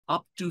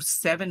up to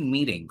 7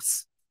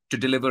 meetings to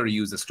deliver a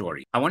user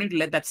story. I want you to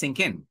let that sink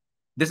in.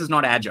 This is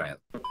not agile.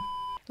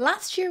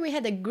 Last year, we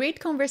had a great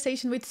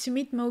conversation with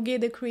Sumeet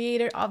Moghe, the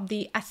creator of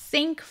the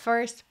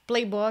Async-first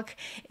playbook,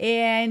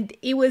 and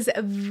it was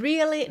a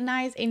really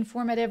nice,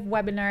 informative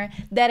webinar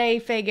that I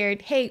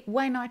figured, hey,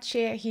 why not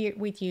share here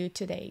with you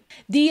today?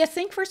 The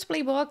Async-first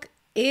playbook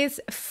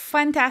is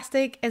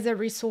fantastic as a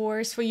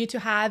resource for you to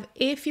have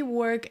if you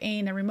work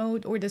in a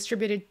remote or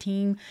distributed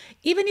team,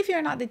 even if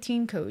you're not the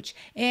team coach.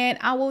 And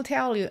I will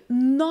tell you,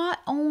 not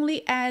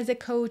only as a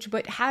coach,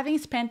 but having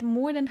spent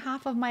more than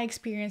half of my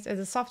experience as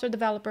a software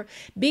developer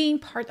being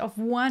part of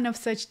one of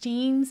such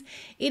teams,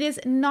 it is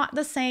not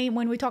the same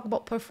when we talk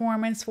about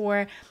performance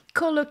for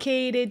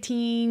co-located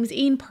teams,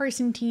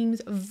 in-person teams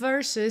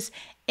versus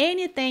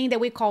anything that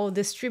we call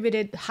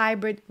distributed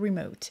hybrid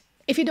remote.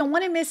 If you don't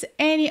want to miss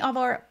any of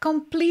our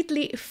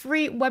completely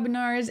free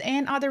webinars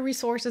and other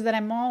resources that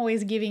I'm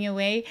always giving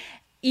away,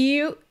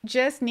 you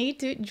just need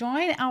to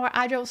join our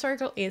Agile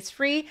Circle. It's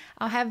free.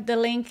 I'll have the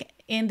link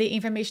in the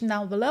information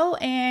down below,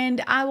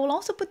 and I will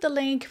also put the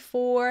link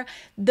for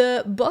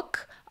the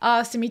book,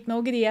 Sumeet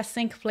Moghe, the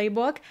Async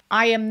Playbook.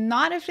 I am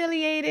not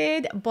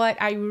affiliated, but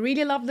I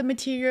really love the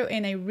material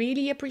and I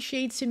really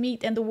appreciate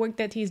Sumeet and the work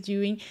that he's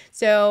doing.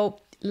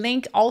 So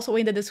link also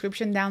in the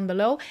description down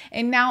below.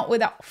 And now,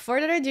 without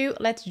further ado,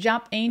 let's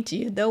jump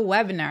into the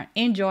webinar.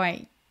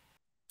 Enjoy.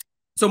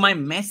 So my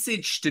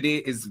message today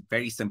is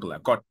very simple.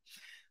 I've got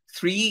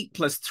 3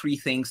 plus 3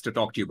 things to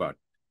talk to you about.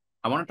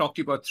 I want to talk to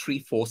you about 3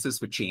 forces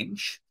for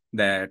change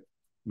that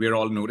we're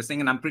all noticing,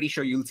 and I'm pretty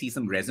sure you'll see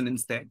some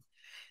resonance there.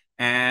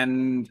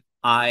 And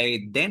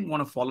I then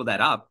want to follow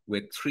that up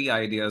with 3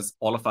 ideas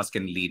all of us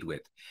can lead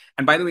with.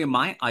 And by the way,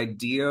 my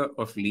idea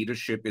of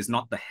leadership is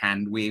not the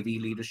hand-wavy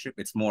leadership.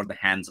 It's more the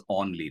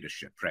hands-on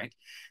leadership, right?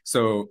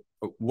 So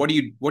what do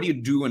you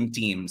do in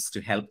teams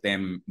to help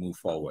them move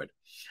forward?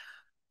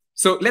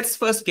 So let's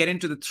first get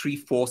into the 3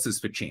 forces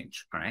for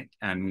change, all right?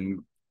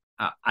 And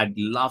I'd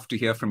love to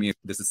hear from you if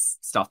this is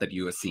stuff that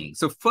you are seeing.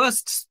 So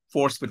first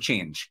force for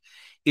change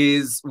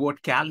is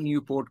what Cal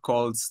Newport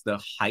calls the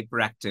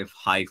hyperactive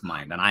hive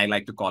mind, and I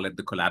like to call it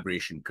the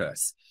collaboration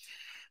curse.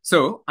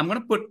 So I'm going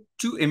to put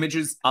 2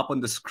 images up on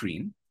the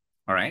screen,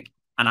 all right?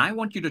 And I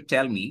want you to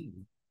tell me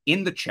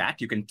in the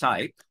chat, you can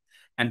type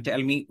and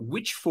tell me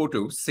which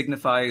photo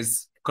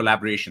signifies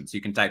collaboration. So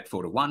you can type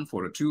photo 1,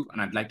 photo 2,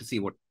 and I'd like to see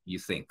what you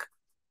think.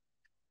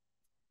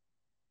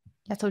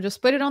 Yeah, so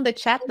just put it on the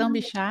chat, don't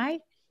be shy.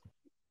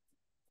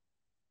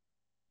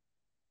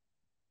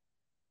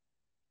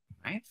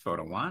 Right,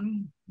 photo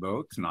 1,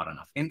 both, not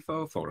enough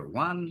info. Photo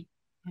 1,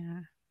 yeah.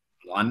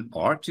 1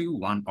 or 2,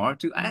 1 or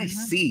 2. I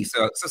see.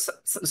 So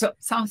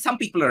some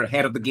people are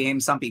ahead of the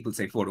game. Some people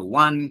say photo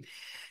 1.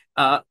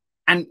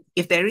 And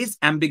if there is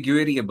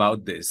ambiguity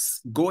about this,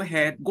 go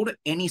ahead, go to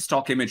any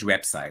stock image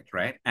website,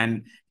 right?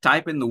 And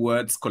type in the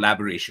words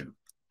collaboration.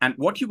 And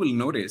what you will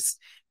notice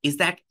is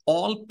that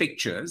all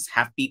pictures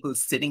have people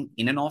sitting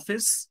in an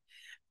office.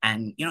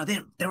 And, you know,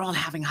 they're all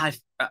having a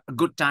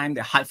good time.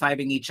 They're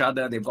high-fiving each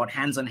other. They've got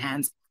hands on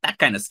hands, that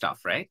kind of stuff,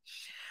 right?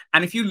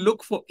 And if you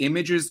look for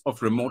images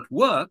of remote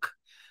work,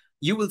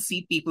 you will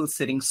see people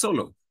sitting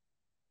solo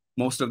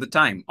most of the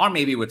time, or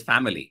maybe with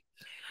family.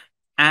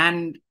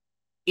 And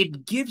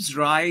it gives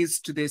rise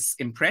to this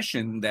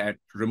impression that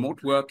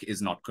remote work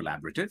is not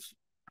collaborative,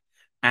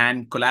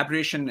 and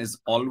collaboration is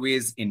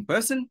always in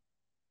person,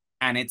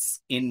 and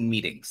it's in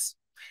meetings.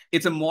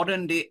 It's a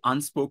modern day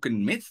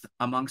unspoken myth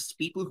amongst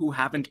people who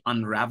haven't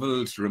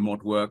unraveled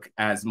remote work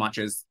as much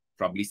as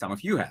probably some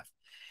of you have.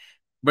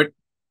 But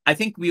I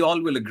think we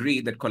all will agree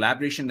that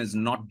collaboration is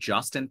not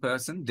just in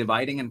person.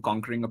 Dividing and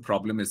conquering a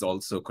problem is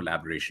also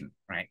collaboration,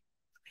 right?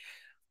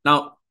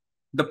 Now,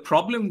 the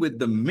problem with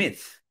the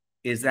myth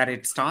is that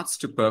it starts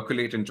to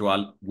percolate into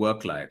our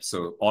work lives.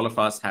 So all of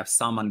us have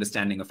some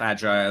understanding of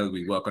Agile.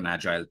 We work on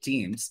Agile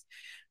Teams.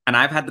 And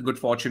I've had the good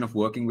fortune of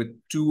working with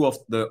 2 of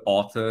the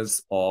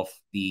authors of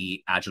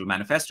the Agile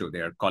Manifesto.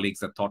 They're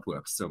colleagues at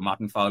ThoughtWorks. So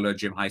Martin Fowler,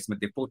 Jim Highsmith,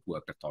 they both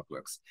worked at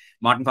ThoughtWorks.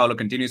 Martin Fowler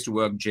continues to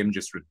work. Jim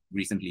just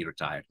recently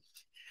retired.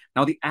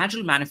 Now, the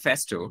Agile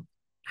Manifesto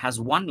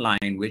has one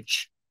line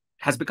which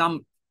has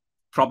become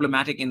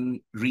problematic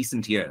in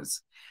recent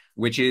years,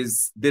 which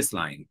is this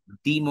line: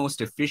 the most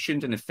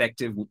efficient and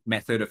effective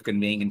method of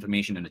conveying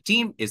information in a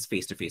team is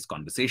face-to-face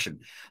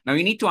conversation. Now,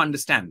 you need to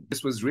understand,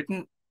 this was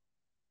written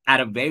at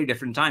a very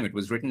different time. It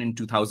was written in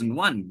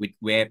 2001,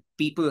 where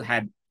people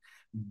had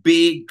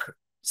big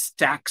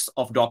stacks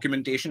of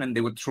documentation and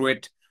they would throw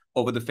it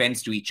over the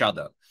fence to each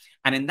other.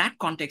 And in that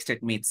context,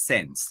 it made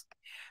sense.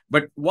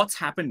 But what's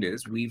happened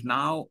is we've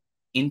now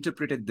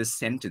interpreted this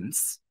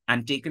sentence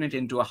and taken it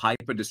into a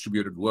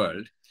hyper-distributed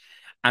world.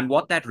 And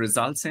what that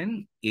results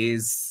in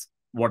is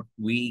what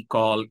we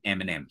call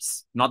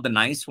M&Ms, not the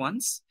nice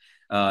ones.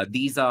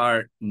 These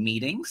are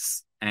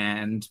meetings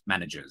and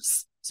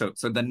managers. So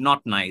the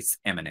not nice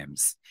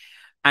M&Ms.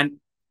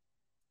 And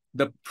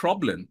the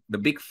problem, the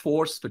big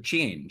force for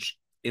change,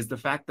 is the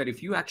fact that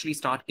if you actually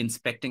start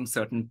inspecting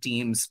certain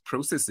teams'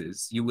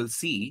 processes, you will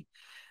see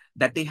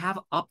that they have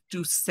up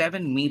to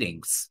 7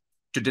 meetings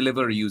to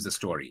deliver a user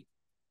story.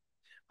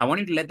 I want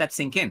you to let that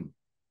sink in.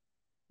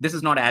 This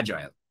is not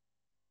agile.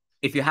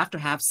 If you have to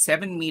have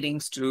 7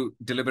 meetings to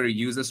deliver a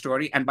user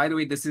story, and by the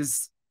way, this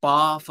is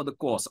par for the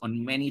course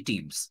on many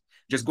teams.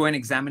 Just go and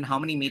examine how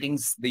many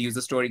meetings the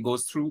user story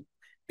goes through.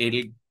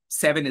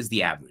 7 is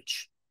the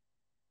average.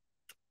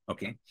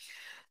 Okay.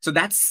 So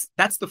that's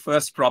the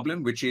first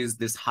problem, which is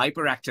this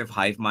hyperactive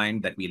hive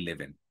mind that we live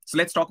in. So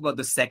let's talk about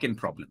the second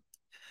problem.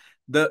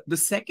 The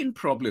second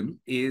problem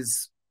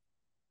is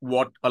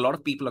what a lot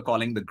of people are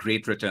calling the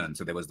great return.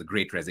 So there was the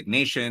great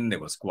resignation, there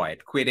was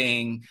quiet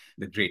quitting,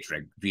 the great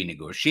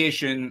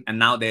renegotiation, and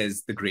now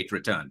there's the great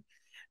return.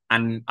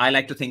 And I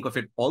like to think of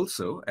it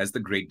also as the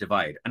great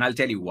divide. And I'll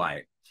tell you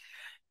why.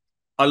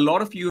 A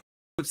lot of you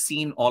have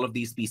seen all of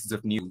these pieces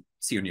of news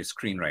see on your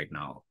screen right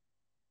now.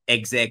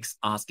 Execs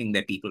asking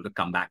their people to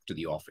come back to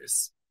the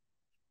office.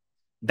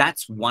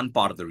 That's one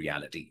part of the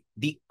reality.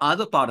 The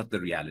other part of the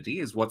reality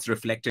is what's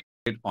reflected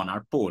on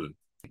our poll.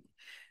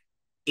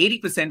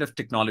 80% of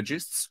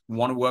technologists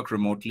want to work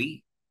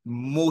remotely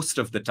most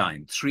of the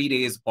time, 3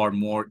 days or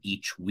more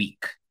each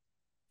week.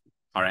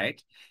 All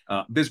right.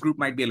 This group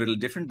might be a little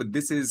different, but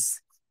this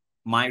is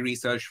my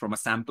research from a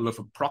sample of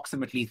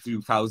approximately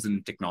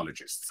 2,000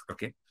 technologists.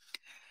 Okay.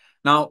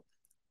 Now,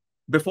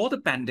 before the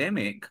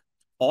pandemic,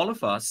 all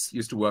of us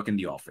used to work in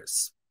the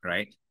office,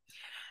 right?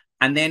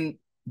 And then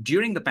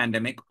during the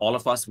pandemic, all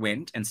of us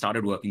went and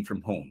started working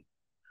from home.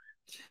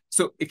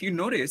 So if you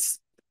notice,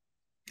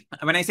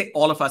 when I say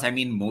all of us, I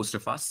mean most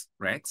of us,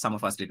 right? Some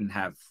of us didn't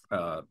have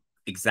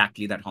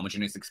exactly that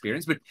homogeneous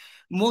experience, but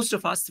most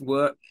of us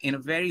were in a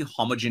very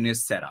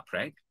homogeneous setup,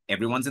 right?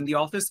 Everyone's in the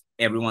office,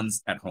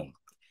 everyone's at home.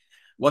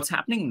 What's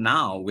happening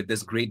now with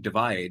this great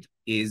divide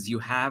is you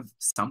have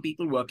some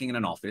people working in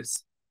an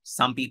office,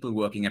 some people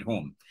working at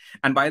home.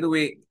 And by the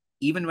way,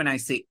 even when I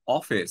say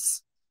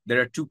office, there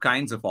are 2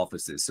 kinds of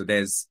offices. So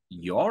there's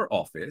your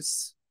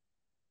office.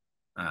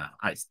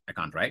 I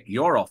can't write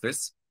your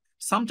office.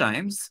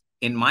 Sometimes,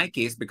 in my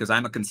case, because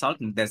I'm a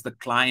consultant, there's the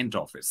client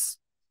office,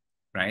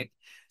 right?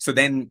 So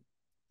then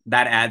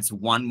that adds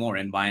one more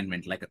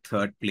environment, like a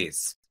third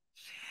place.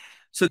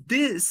 So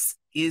this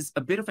is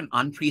a bit of an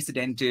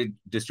unprecedented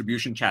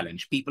distribution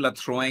challenge. People are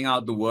throwing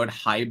out the word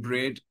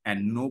hybrid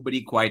and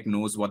nobody quite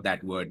knows what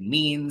that word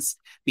means.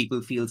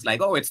 People feels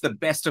like, oh, it's the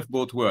best of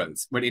both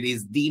worlds, but it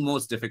is the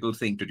most difficult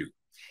thing to do.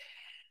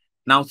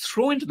 Now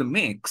throw into the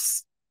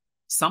mix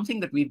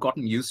something that we've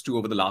gotten used to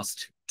over the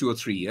last 2 or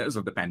 3 years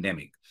of the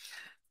pandemic.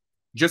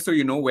 Just so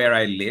you know where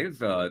I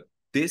live,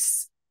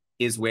 this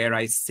is where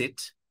I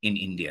sit in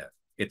India.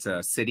 It's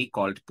a city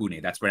called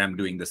Pune. That's where I'm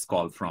doing this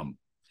call from.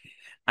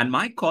 And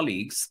my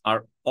colleagues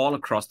are all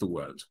across the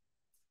world.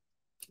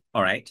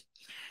 All right.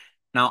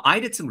 Now, I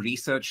did some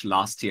research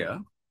last year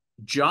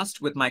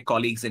just with my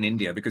colleagues in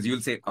India, because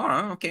you'll say,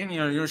 oh, okay,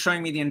 you're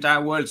showing me the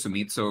entire world,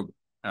 Sumeet. So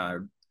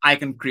I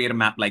can create a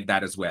map like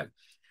that as well.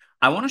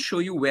 I want to show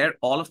you where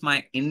all of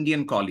my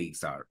Indian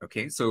colleagues are.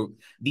 Okay. So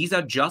these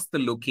are just the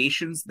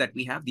locations that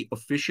we have, the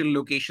official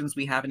locations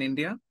we have in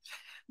India.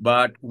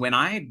 But when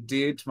I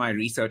did my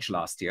research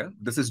last year,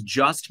 this is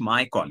just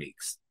my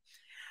colleagues.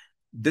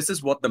 This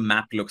is what the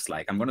map looks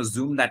like. I'm going to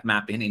zoom that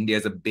map in. India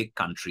is a big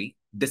country.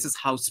 This is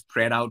how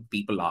spread out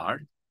people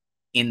are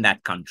in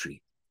that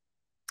country.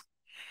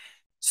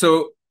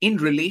 So in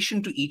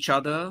relation to each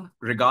other,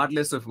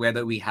 regardless of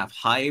whether we have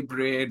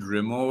hybrid,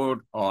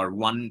 remote, or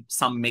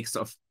some mix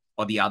of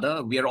or the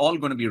other, we are all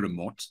going to be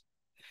remote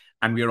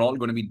and we are all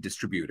going to be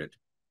distributed.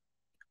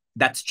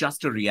 That's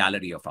just a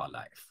reality of our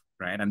life,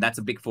 right? And that's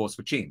a big force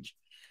for change.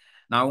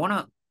 Now, I want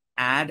to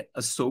add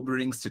a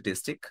sobering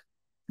statistic,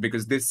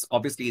 because this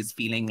obviously is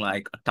feeling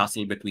like a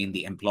tussle between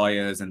the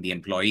employers and the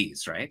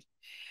employees, right?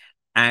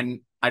 And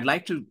I'd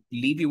like to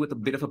leave you with a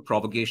bit of a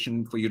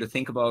provocation for you to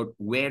think about,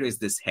 where is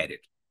this headed?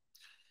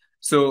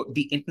 So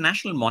the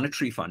International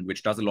Monetary Fund,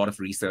 which does a lot of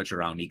research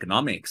around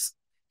economics,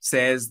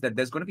 says that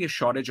there's going to be a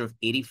shortage of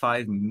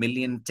 85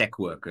 million tech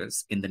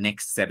workers in the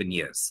next 7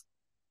 years.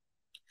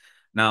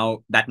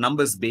 Now, that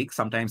number's big.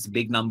 Sometimes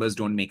big numbers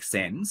don't make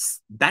sense.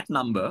 That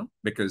number,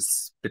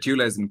 because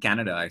Petula is in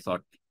Canada, I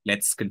thought,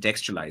 let's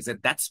contextualize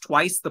it. That's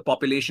twice the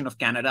population of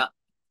Canada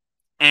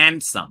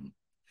and some,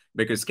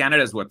 because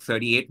Canada is what,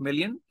 38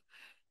 million?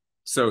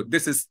 So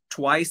this is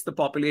twice the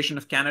population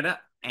of Canada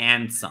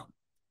and some.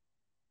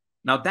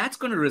 Now that's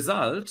going to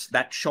result,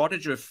 that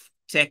shortage of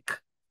tech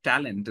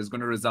talent is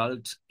going to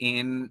result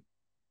in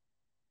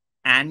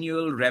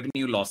annual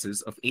revenue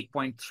losses of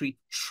 $8.3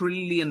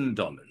 trillion.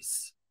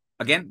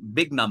 Again,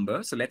 big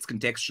number. So let's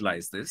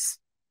contextualize this.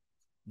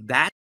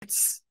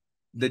 That's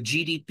the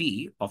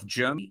GDP of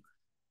Germany,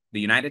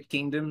 the United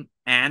Kingdom,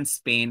 and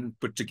Spain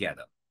put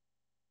together.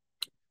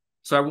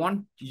 So I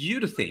want you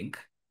to think,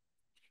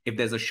 if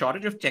there's a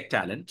shortage of tech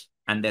talent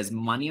and there's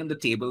money on the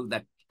table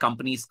that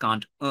companies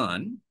can't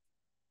earn,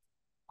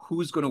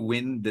 who's going to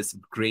win this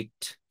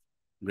great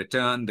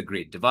return, the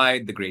great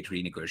divide, the great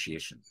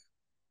renegotiation?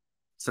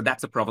 So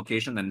that's a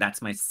provocation, and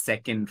that's my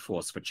second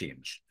force for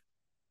change.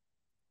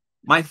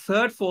 My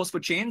third force for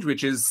change,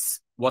 which is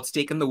what's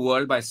taken the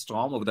world by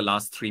storm over the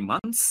last 3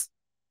 months,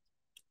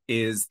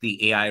 is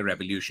the AI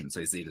revolution. So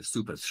is it a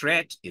super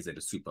threat? Is it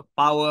a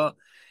superpower?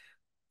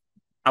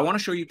 I want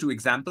to show you two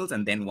examples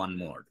and then one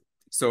more.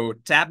 So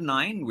tab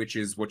 9, which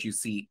is what you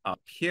see up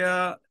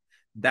here,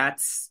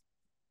 that's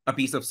a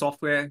piece of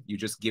software. You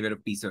just give it a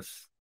piece of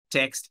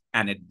text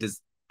and it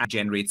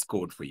generates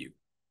code for you.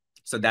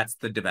 So that's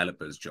the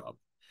developer's job.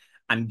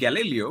 And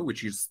Galileo,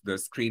 which is the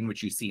screen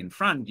which you see in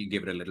front, you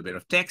give it a little bit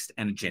of text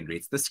and it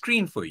generates the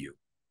screen for you.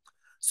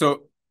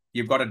 So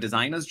you've got a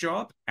designer's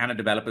job and a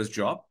developer's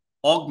job,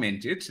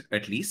 augmented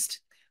at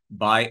least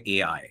by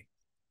AI.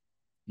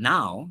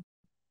 Now,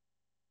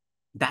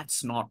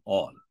 that's not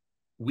all.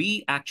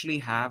 We actually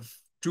have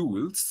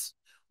tools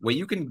where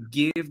you can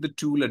give the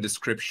tool a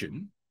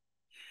description,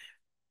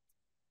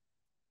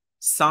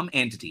 some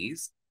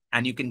entities,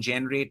 and you can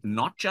generate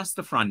not just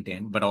the front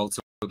end, but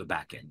also the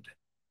back end.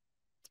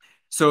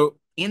 So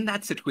in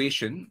that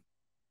situation,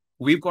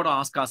 we've got to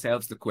ask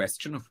ourselves the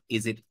question of,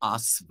 is it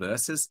us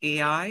versus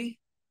AI,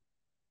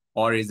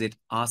 or is it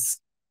us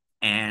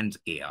and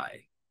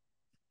AI?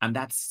 And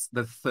that's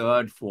the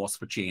third force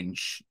for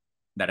change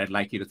that I'd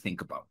like you to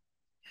think about.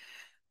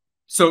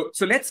 So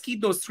let's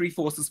keep those three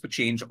forces for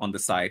change on the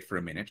side for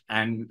a minute.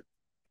 And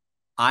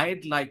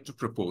I'd like to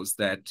propose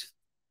that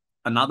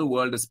another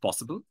world is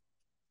possible.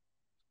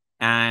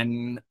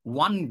 And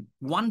one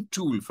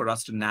tool for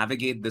us to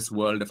navigate this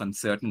world of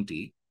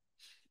uncertainty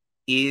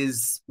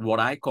is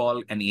what I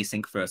call an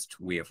async-first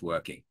way of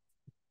working.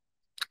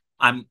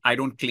 I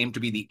don't claim to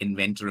be the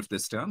inventor of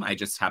this term. I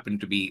just happen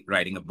to be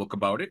writing a book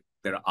about it.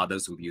 There are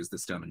others who've used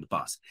this term in the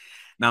past.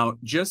 Now,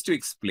 just to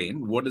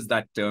explain, what does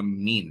that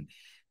term mean?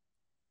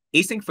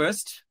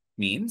 Async-first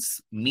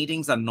means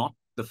meetings are not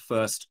the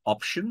first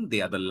option. They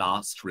are the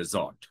last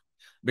resort.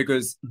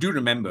 Because do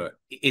remember,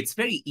 it's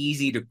very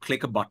easy to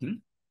click a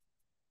button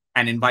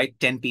and invite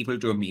 10 people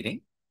to a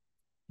meeting.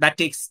 That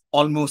takes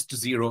almost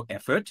zero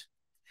effort.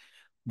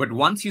 But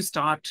once you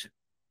start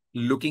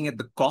looking at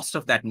the cost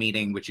of that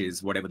meeting, which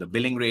is whatever the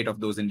billing rate of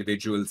those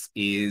individuals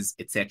is,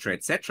 et cetera,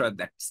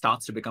 that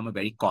starts to become a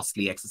very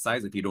costly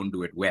exercise if you don't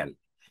do it well.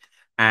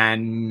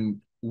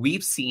 And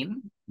we've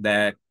seen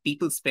that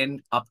people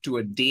spend up to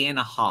a day and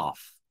a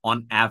half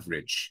on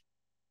average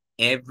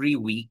every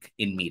week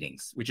in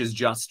meetings, which is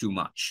just too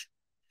much.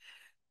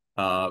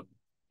 Well,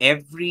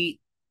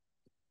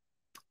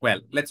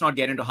 let's not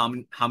get into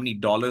how many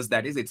dollars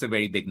that is. It's a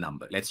very big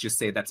number. Let's just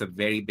say that's a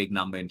very big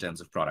number in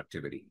terms of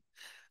productivity.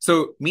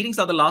 So meetings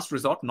are the last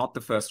resort, not the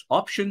first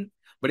option.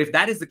 But if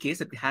that is the case,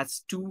 it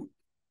has two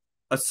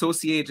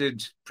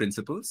associated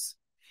principles.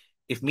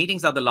 If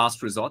meetings are the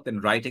last resort, then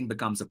writing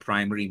becomes a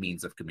primary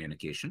means of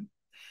communication.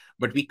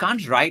 But we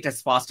can't write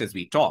as fast as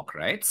we talk,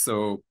 right?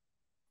 So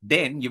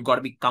then you've got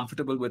to be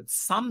comfortable with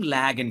some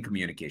lag in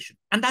communication.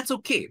 And that's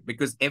okay,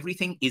 because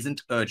everything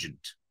isn't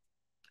urgent.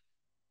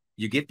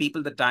 You give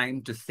people the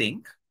time to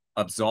think,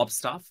 absorb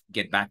stuff,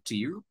 get back to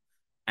you,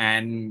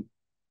 and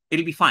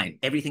it'll be fine.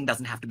 Everything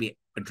doesn't have to be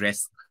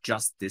addressed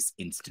just this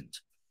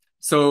instant.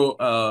 So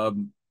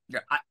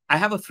I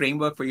have a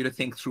framework for you to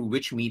think through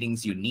which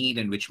meetings you need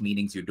and which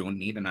meetings you don't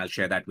need, and I'll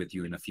share that with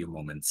you in a few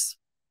moments.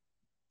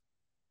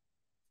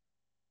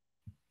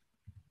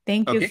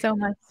 Thank you so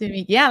much,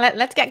 Sumeet. Yeah,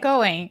 let's get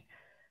going.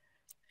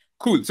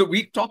 Cool. So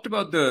we talked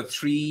about the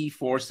three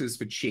forces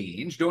for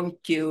change. Don't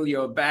kill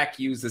your back,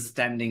 use a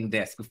standing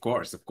desk. Of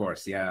course.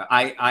 Yeah.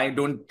 I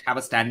don't have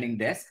a standing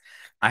desk.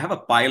 I have a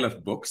pile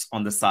of books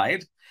on the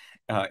side.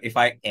 If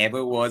I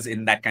ever was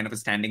in that kind of a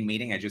standing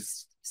meeting, I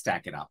just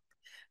stack it up.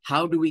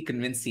 How do we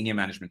convince senior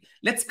management?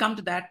 Let's come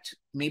to that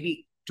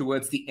maybe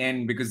towards the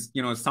end, because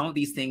some of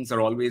these things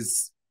are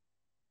always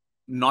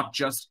not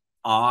just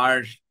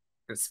our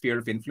sphere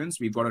of influence.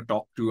 We've got to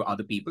talk to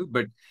other people,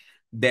 but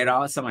there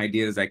are some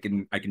ideas I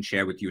can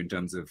share with you in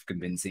terms of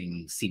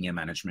convincing senior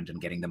management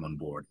and getting them on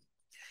board.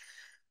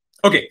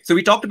 Okay, so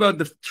we talked about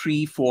the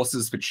three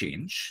forces for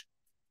change.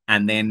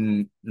 And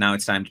then now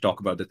it's time to talk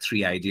about the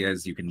three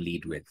ideas you can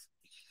lead with.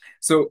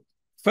 So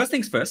first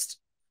things first,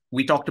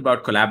 we talked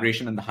about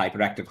collaboration and the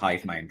hyperactive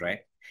hive mind, right?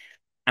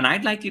 And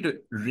I'd like you to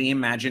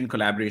reimagine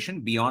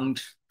collaboration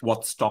beyond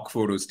what stock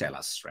photos tell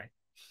us,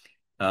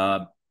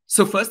 right?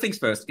 So first things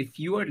first, if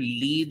you are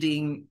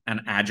leading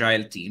an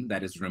agile team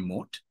that is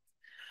remote,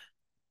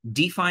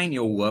 define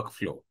your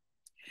workflow.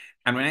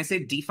 And when I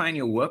say define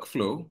your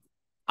workflow,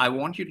 I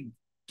want you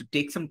to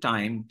take some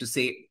time to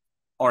say,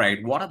 all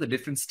right, what are the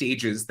different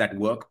stages that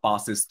work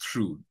passes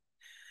through?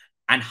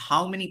 And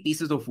how many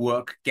pieces of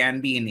work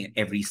can be in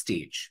every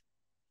stage?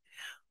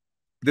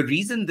 The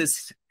reason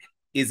this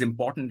is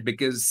important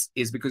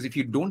is because if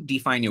you don't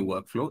define your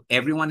workflow,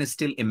 everyone is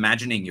still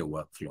imagining your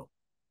workflow,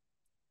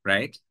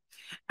 right?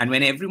 And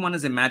when everyone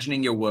is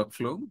imagining your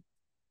workflow,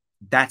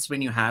 that's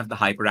when you have the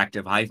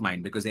hyperactive hive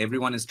mind, because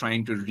everyone is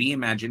trying to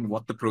reimagine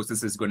what the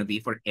process is going to be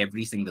for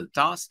every single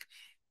task.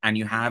 And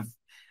you have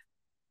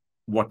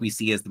what we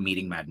see as the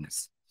meeting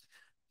madness.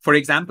 For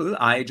example,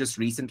 I just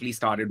recently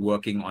started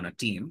working on a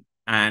team,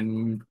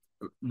 and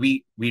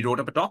we wrote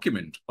up a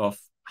document of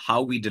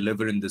how we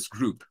deliver in this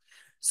group.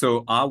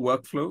 So our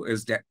workflow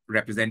is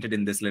represented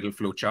in this little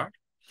flow chart.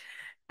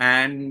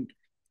 And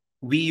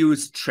We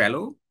use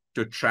Trello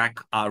to track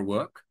our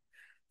work.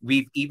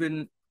 We've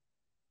even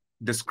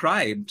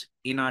described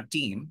in our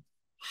team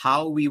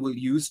how we will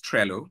use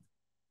Trello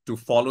to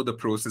follow the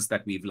process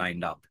that we've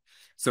lined up.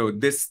 So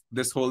this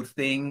whole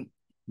thing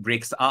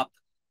breaks up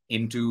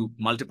into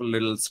multiple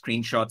little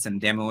screenshots and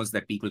demos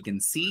that people can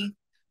see.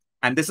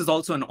 And this is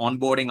also an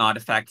onboarding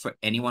artifact for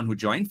anyone who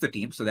joins the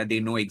team so that they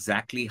know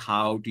exactly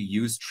how to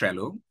use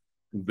Trello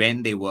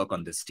when they work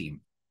on this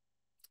team.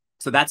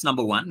 So that's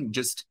number one.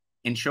 Just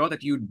ensure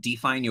that you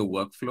define your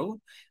workflow.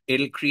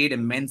 It'll create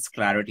immense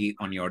clarity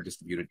on your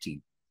distributed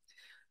team.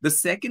 The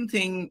second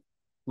thing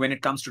when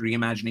it comes to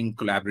reimagining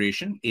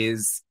collaboration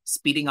is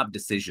speeding up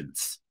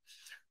decisions.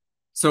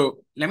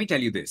 So let me tell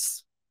you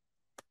this.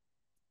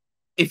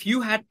 If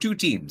you had two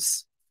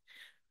teams,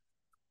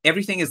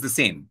 everything is the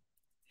same.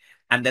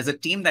 And there's a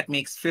team that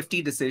makes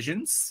 50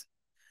 decisions,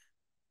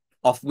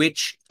 of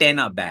which 10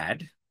 are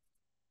bad.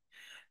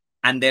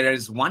 And there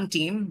is one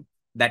team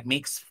that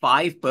makes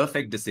 5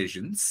 perfect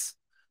decisions.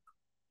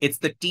 It's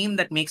the team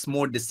that makes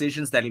more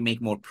decisions that will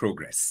make more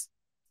progress.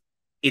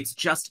 It's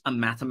just a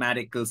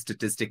mathematical,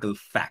 statistical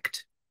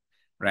fact,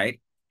 right?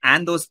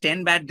 And those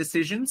 10 bad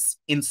decisions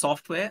in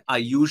software are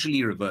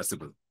usually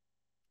reversible.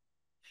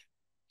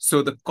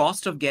 So the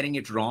cost of getting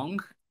it wrong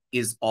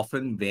is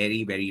often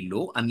very, very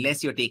low,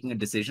 unless you're taking a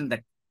decision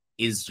that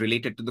is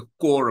related to the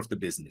core of the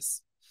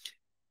business.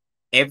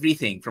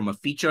 Everything from a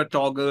feature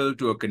toggle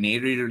to a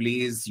canary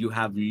release, you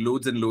have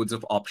loads and loads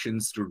of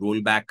options to roll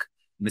back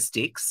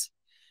mistakes.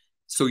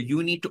 So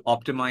you need to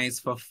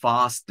optimize for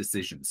fast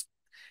decisions.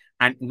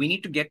 And we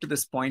need to get to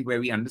this point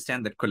where we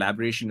understand that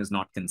collaboration is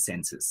not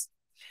consensus.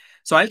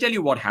 So I'll tell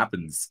you what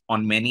happens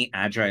on many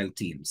agile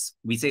teams.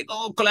 We say,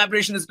 oh,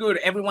 collaboration is good.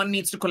 Everyone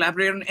needs to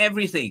collaborate on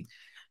everything.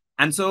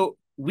 And so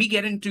we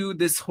get into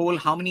this whole,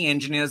 how many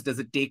engineers does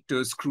it take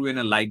to screw in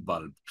a light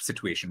bulb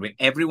situation where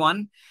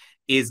everyone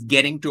is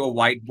getting to a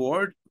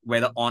whiteboard,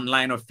 whether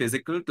online or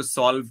physical, to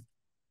solve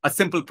a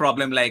simple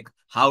problem like,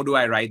 how do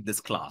I write this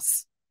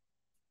class?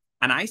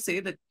 And I say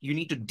that you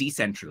need to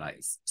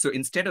decentralize. So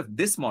instead of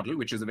this model,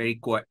 which is a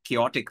very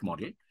chaotic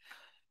model,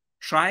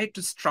 try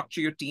to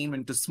structure your team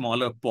into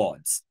smaller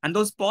pods. And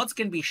those pods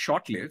can be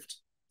short-lived.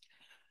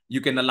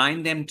 You can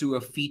align them to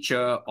a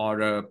feature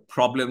or a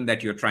problem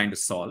that you're trying to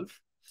solve.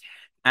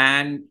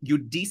 And you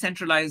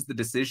decentralize the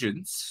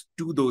decisions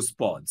to those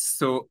pods.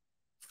 So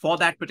for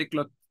that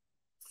particular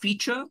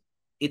feature,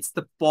 it's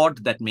the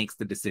pod that makes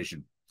the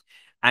decision.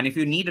 And if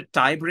you need a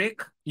tie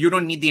break, you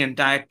don't need the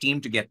entire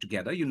team to get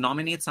together. You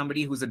nominate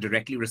somebody who's a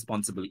directly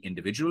responsible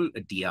individual,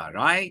 a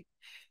DRI,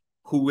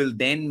 who will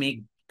then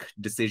make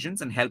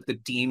decisions and help the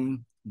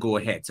team go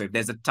ahead. So if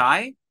there's a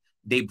tie,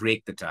 they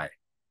break the tie.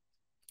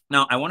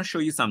 Now, I want to show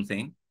you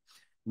something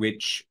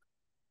which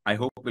I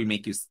hope will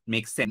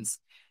make sense.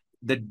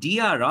 The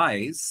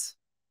DRIs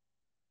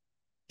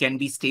can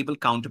be stable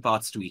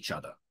counterparts to each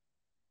other,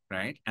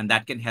 right? And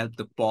that can help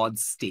the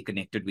pods stay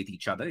connected with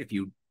each other if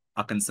you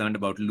are concerned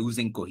about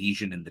losing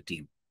cohesion in the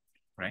team,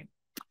 right?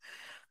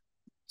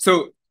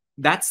 So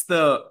that's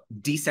the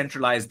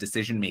decentralized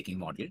decision-making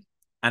model.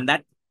 And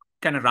that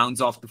kind of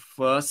rounds off the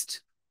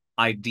first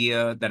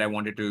idea that I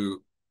wanted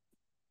to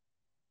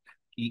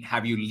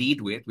have you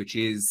lead with, which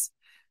is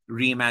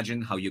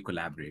reimagine how you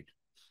collaborate.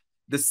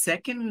 The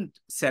second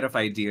set of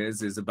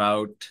ideas is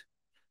about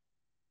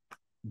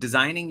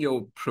designing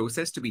your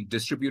process to be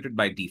distributed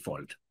by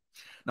default.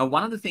 Now,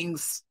 one of the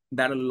things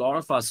that a lot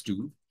of us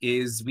do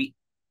is we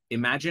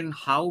imagine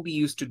how we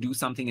used to do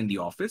something in the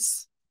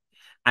office,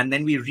 and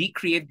then we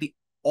recreate the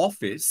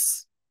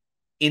office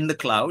in the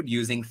cloud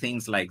using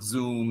things like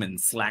Zoom and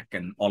Slack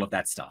and all of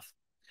that stuff.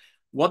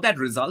 What that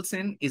results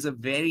in is a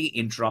very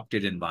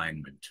interrupted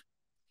environment.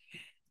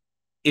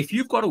 If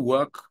you've got to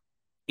work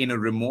in a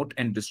remote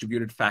and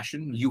distributed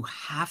fashion, you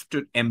have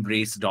to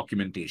embrace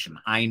documentation.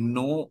 I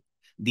know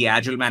the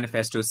Agile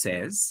Manifesto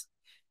says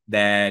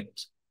that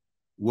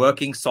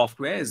working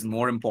software is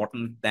more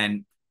important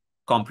than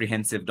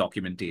comprehensive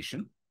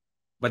documentation,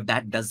 but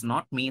that does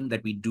not mean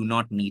that we do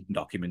not need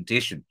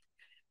documentation.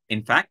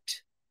 In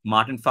fact,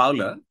 Martin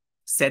Fowler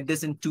said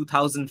this in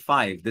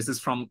 2005. This is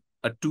from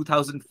a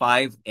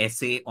 2005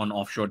 essay on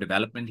offshore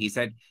development. He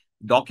said,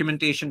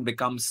 documentation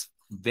becomes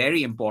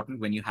very important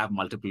when you have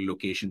multiple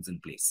locations in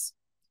place,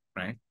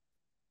 right?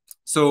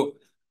 So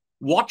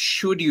what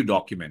should you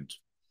document?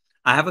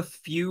 I have a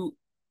few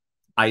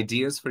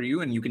ideas for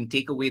you, and you can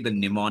take away the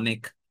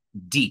mnemonic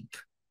deep.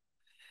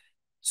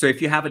 So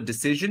if you have a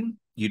decision,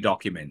 you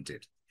document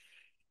it.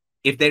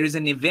 If there is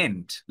an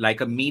event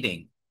like a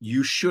meeting,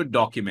 you should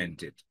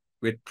document it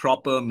with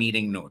proper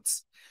meeting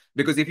notes.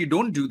 Because if you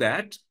don't do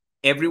that,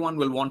 everyone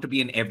will want to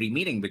be in every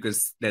meeting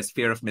because there's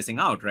fear of missing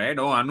out, right?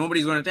 Oh,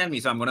 nobody's going to tell me,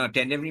 so I'm going to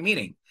attend every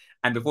meeting.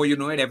 And before you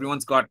know it,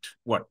 everyone's got,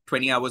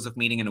 20 hours of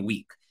meeting in a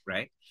week,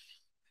 right?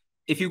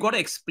 If you've got to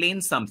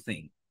explain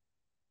something,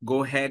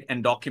 go ahead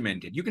and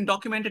document it. You can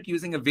document it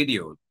using a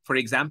video. For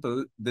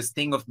example, this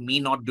thing of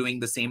me not doing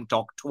the same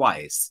talk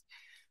twice.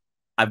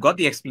 I've got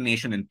the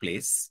explanation in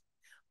place.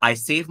 I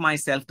save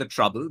myself the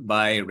trouble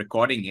by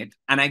recording it,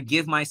 and I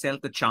give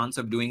myself the chance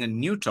of doing a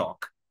new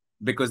talk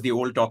because the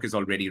old talk is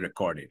already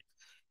recorded.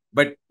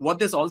 But what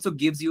this also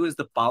gives you is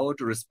the power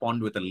to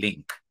respond with a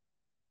link,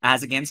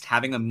 as against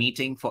having a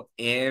meeting for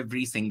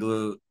every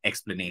single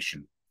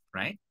explanation,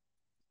 right?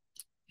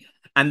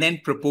 And then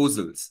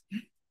proposals.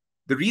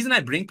 The reason I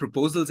bring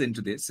proposals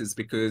into this is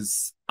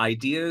because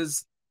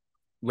ideas,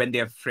 when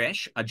they're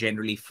fresh, are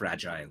generally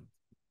fragile.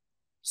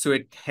 So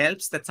it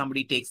helps that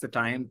somebody takes the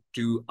time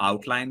to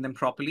outline them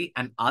properly,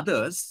 and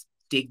others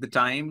take the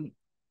time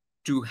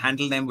to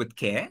handle them with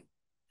care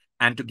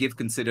and to give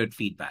considered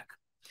feedback.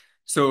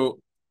 So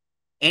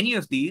any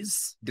of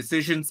these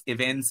decisions,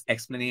 events,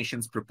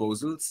 explanations,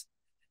 proposals,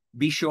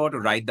 be sure to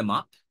write them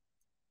up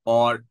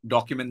or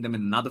document them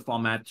in another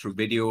format through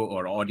video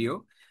or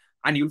audio.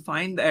 And you'll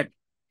find that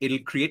it'll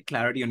create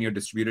clarity on your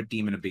distributed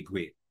team in a big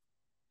way.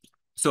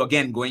 So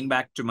again, going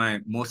back to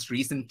my most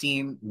recent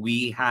team,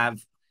 we have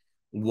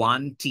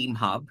one team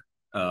hub,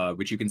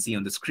 which you can see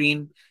on the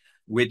screen,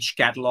 which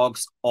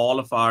catalogs all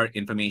of our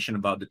information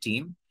about the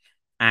team.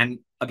 And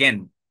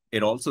again,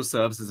 it also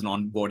serves as an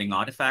onboarding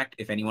artifact.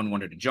 If anyone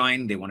wanted to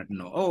join, they wanted to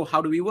know, oh,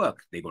 how do we work?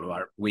 They go to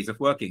our ways of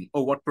working.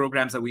 Oh, what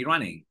programs are we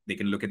running? They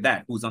can look at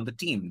that. Who's on the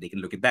team? They can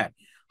look at that.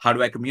 How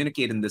do I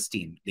communicate in this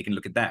team? They can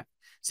look at that.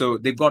 So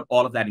they've got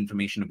all of that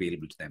information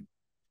available to them.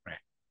 Right.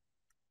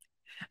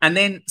 And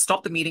then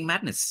stop the meeting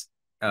madness.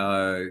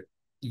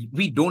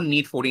 We don't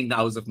need 14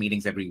 hours of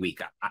meetings every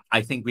week.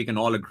 I think we can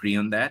all agree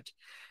on that.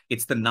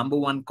 It's the number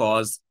one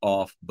cause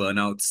of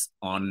burnouts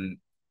on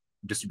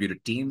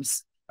distributed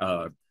teams.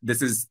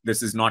 This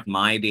is not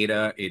my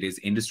data. It is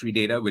industry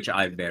data, which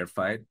I've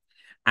verified.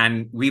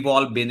 And we've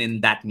all been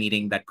in that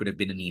meeting that could have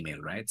been an email,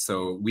 right?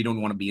 So we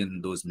don't want to be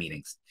in those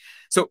meetings.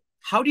 So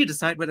how do you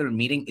decide whether a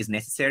meeting is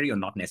necessary or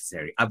not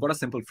necessary? I've got a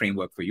simple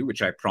framework for you,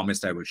 which I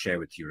promised I will share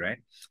with you, right?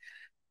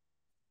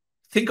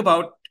 Think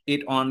about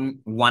it on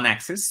one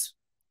axis.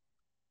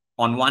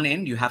 On one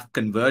end, you have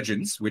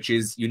convergence, which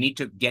is you need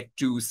to get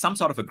to some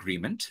sort of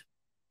agreement.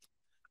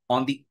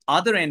 On the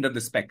other end of the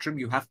spectrum,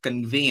 you have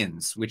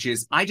conveyance, which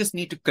is I just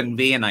need to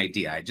convey an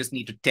idea. I just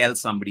need to tell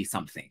somebody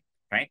something,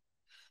 right?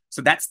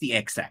 So that's the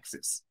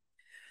x-axis.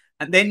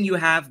 And then you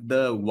have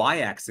the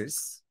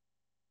y-axis.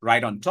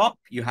 Right on top,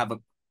 you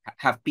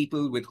have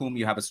people with whom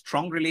you have a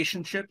strong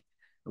relationship.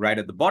 Right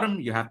at the bottom,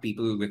 you have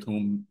people with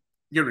whom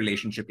your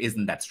relationship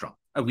isn't that strong,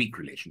 a weak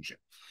relationship.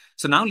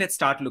 So now let's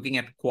start looking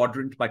at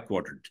quadrant by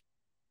quadrant.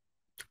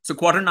 So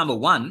quadrant number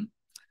one,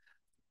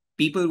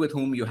 people with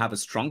whom you have a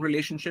strong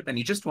relationship and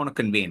you just want to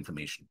convey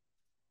information.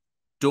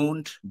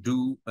 Don't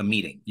do a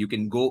meeting. You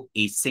can go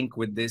async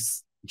with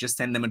this. Just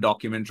send them a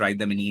document, write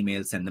them an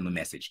email, send them a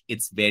message.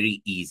 It's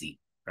very easy,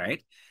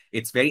 right?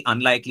 It's very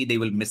unlikely they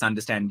will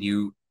misunderstand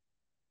you,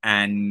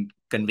 and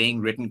conveying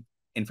written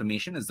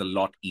information is a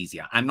lot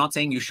easier. I'm not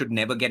saying you should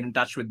never get in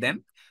touch with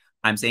them.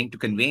 I'm saying to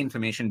convey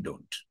information,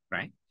 don't,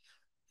 right?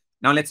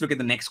 Now let's look at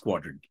the next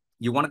quadrant.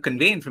 You want to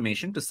convey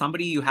information to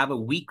somebody you have a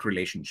weak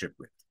relationship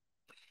with.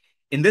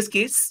 In this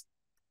case,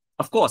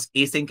 of course,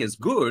 async is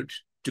good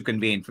to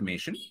convey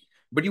information,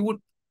 but you would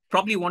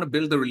probably want to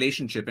build the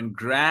relationship and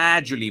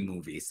gradually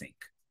move async.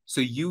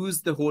 So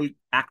use the whole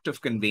act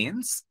of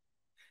conveyance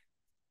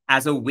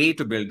as a way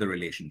to build the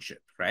relationship,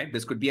 right?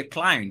 This could be a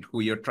client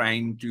who you're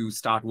trying to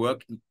start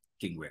working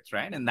with,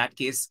 right? In that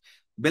case,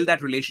 build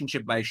that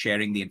relationship by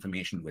sharing the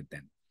information with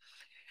them.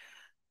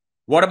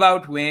 What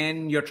about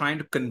when you're trying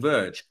to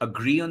converge,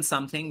 agree on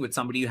something with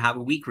somebody you have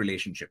a weak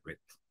relationship with?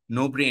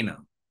 No brainer.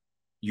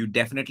 You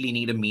definitely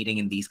need a meeting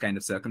in these kind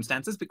of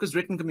circumstances because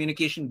written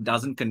communication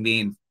doesn't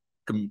convey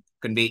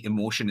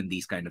emotion in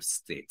these kind of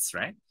states,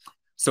 right?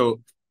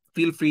 So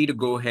feel free to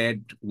go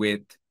ahead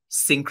with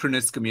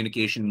synchronous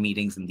communication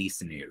meetings in these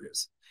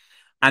scenarios.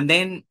 And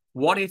then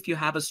what if you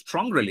have a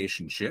strong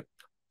relationship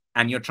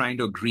and you're trying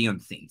to agree on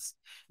things?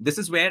 This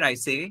is where I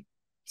say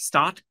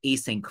start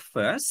async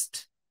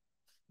first,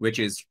 which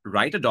is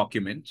write a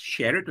document,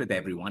 share it with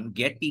everyone,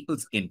 get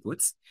people's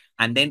inputs,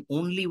 and then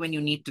only when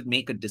you need to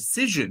make a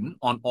decision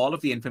on all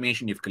of the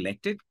information you've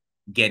collected,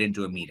 get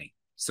into a meeting.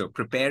 So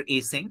prepare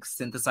async,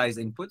 synthesize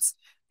inputs,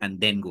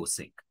 and then go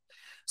sync.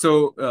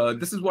 So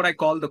this is what I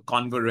call the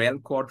converrel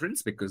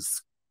quadrants,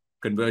 because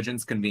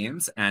convergence,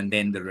 conveyance, and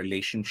then the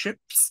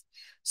relationships.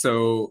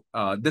 So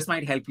this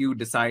might help you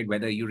decide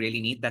whether you really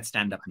need that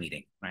stand-up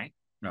meeting, right?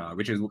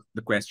 Which is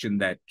the question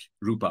that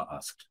Rupa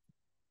asked.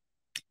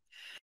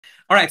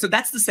 All right, so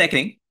that's the second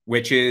thing,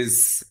 which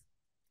is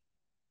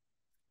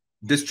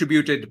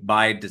distributed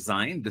by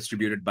design,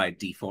 distributed by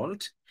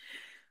default.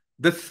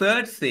 The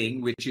third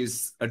thing, which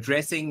is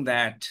addressing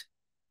that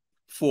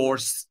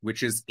force,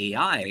 which is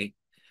AI,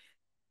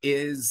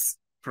 is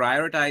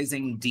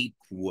prioritizing deep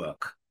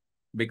work.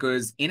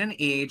 Because in an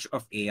age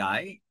of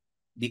AI,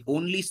 the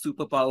only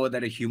superpower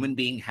that a human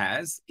being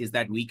has is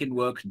that we can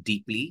work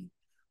deeply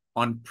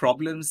on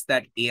problems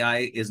that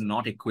AI is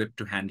not equipped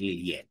to handle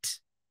yet.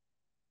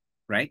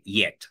 Right?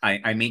 Yet.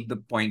 I make the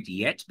point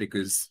yet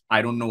because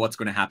I don't know what's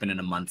going to happen in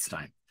a month's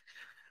time.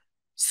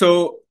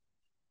 So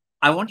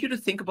I want you to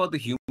think about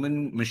the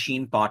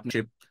human-machine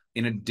partnership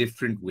in a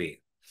different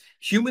way.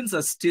 Humans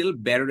are still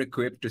better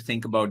equipped to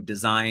think about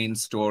design,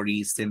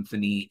 story,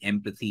 symphony,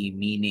 empathy,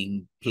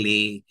 meaning,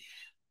 play,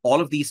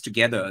 all of these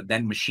together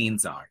than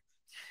machines are.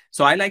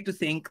 So I like to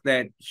think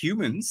that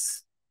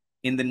humans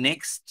in the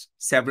next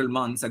several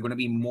months are going to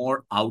be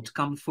more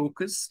outcome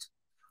focused,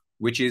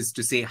 which is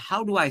to say,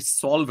 how do I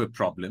solve a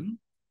problem?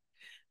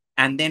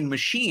 And then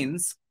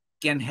machines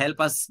can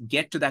help us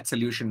get to that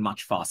solution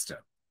much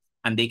faster,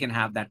 and they can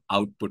have that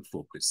output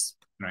focus,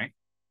 right?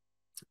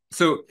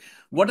 So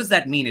what does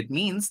that mean? It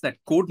means that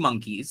code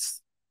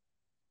monkeys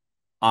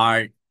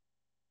are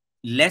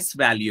less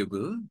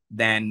valuable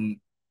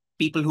than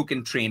people who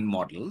can train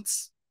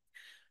models.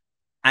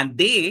 And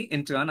they,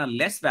 in turn, are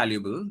less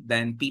valuable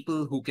than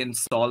people who can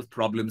solve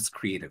problems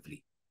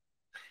creatively.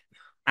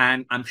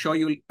 And I'm sure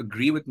you'll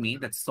agree with me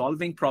that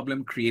solving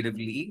problem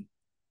creatively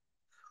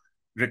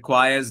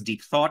requires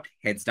deep thought,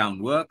 heads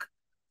down work.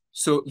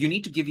 So you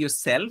need to give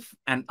yourself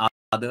and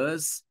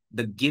others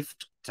the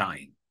gift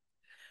time.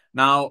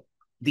 Now,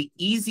 the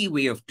easy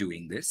way of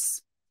doing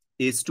this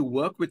is to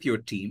work with your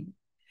team.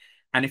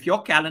 And if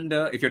your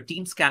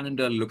team's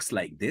calendar looks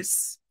like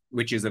this,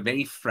 which is a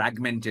very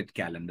fragmented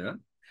calendar,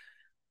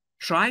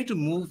 try to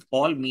move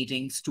all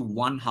meetings to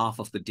one half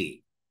of the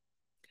day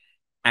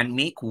and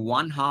make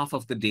one half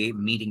of the day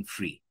meeting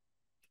free.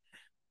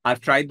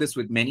 I've tried this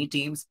with many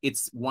teams.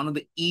 It's one of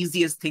the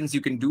easiest things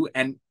you can do.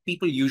 And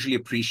people usually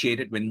appreciate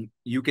it when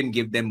you can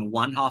give them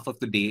one half of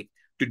the day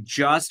to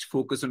just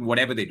focus on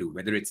whatever they do,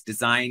 whether it's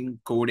design,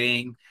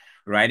 coding,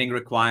 writing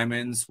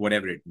requirements,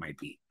 whatever it might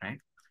be, right?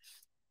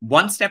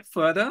 One step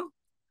further,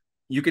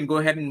 you can go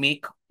ahead and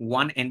make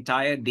one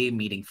entire day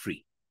meeting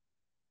free.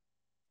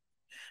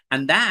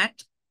 And that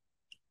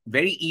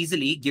very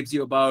easily gives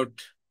you about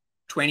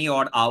 20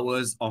 odd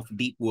hours of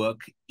deep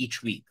work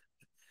each week.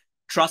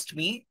 Trust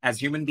me, as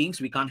human beings,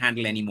 we can't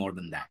handle any more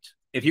than that.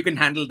 If you can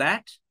handle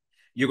that,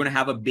 you're going to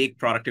have a big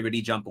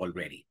productivity jump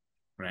already,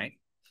 right?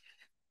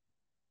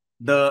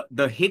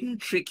 The hidden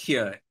trick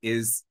here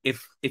is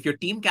if your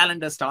team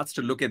calendar starts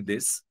to look at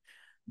this,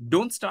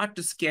 don't start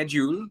to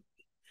schedule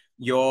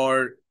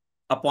your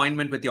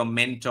appointment with your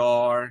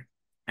mentor,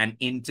 an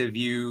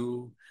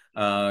interview,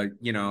 a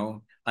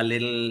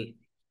little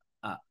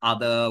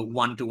other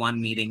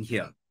one-to-one meeting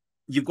here.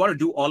 You've got to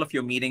do all of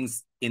your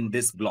meetings in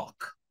this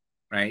block,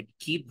 right?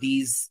 Keep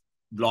these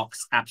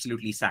blocks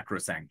absolutely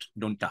sacrosanct.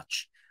 Don't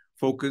touch.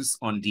 Focus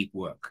on deep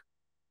work.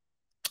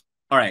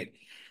 All right.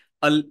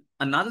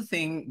 Another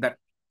thing that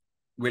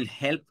will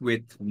help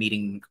with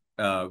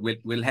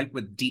will help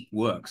with deep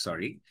work,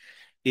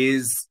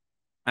 is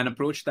an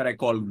approach that I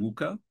call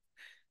VUCA.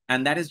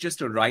 And that is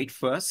just a write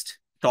first,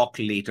 talk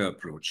later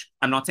approach.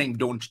 I'm not saying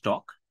don't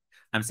talk.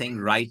 I'm saying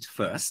write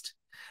first.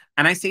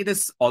 And I say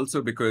this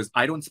also because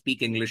I don't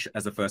speak English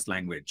as a first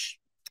language.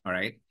 All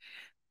right.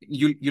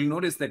 You'll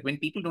notice that when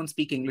people don't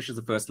speak English as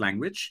a first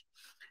language,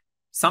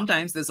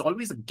 sometimes there's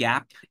always a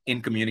gap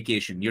in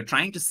communication. You're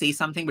trying to say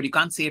something, but you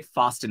can't say it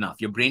fast enough.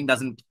 Your brain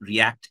doesn't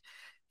react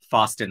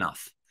fast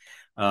enough.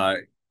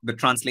 The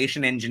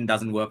translation engine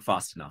doesn't work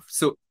fast enough.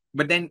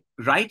 But then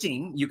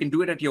writing, you can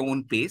do it at your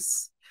own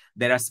pace.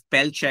 There are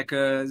spell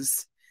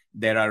checkers.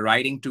 There are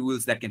writing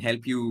tools that can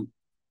help you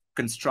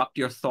construct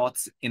your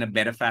thoughts in a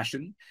better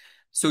fashion.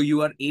 So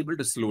you are able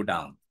to slow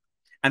down.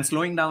 And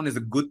slowing down is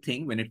a good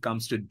thing when it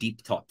comes to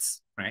deep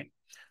thoughts, right?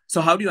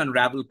 So how do you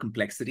unravel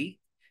complexity?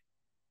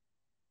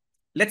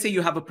 Let's say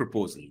you have a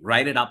proposal.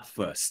 Write it up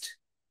first.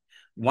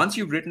 Once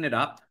you've written it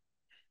up,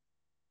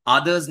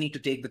 others need to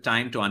take the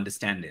time to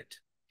understand it.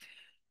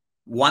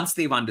 Once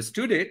they've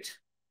understood it,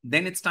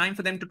 then it's time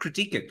for them to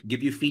critique it,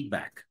 give you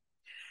feedback.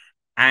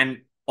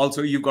 And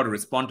also you've got to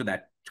respond to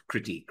that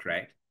critique,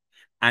 right?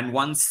 And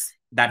once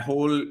that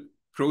whole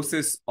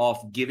process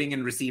of giving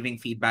and receiving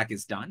feedback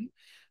is done,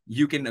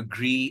 you can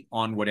agree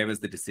on whatever's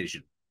the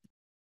decision,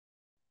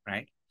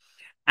 right?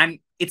 And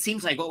it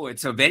seems like, oh,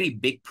 it's a very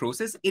big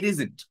process. It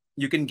isn't.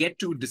 You can get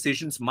to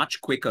decisions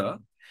much quicker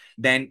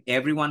than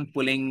everyone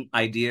pulling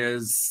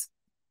ideas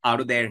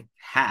out of their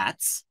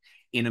hats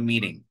in a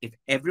meeting. If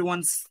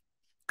everyone's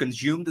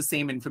consumed the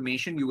same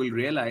information, you will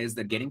realize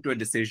that getting to a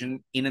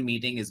decision in a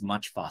meeting is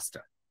much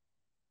faster.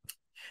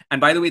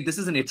 And by the way, this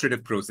is an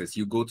iterative process.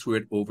 You go through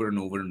it over and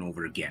over and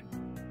over again.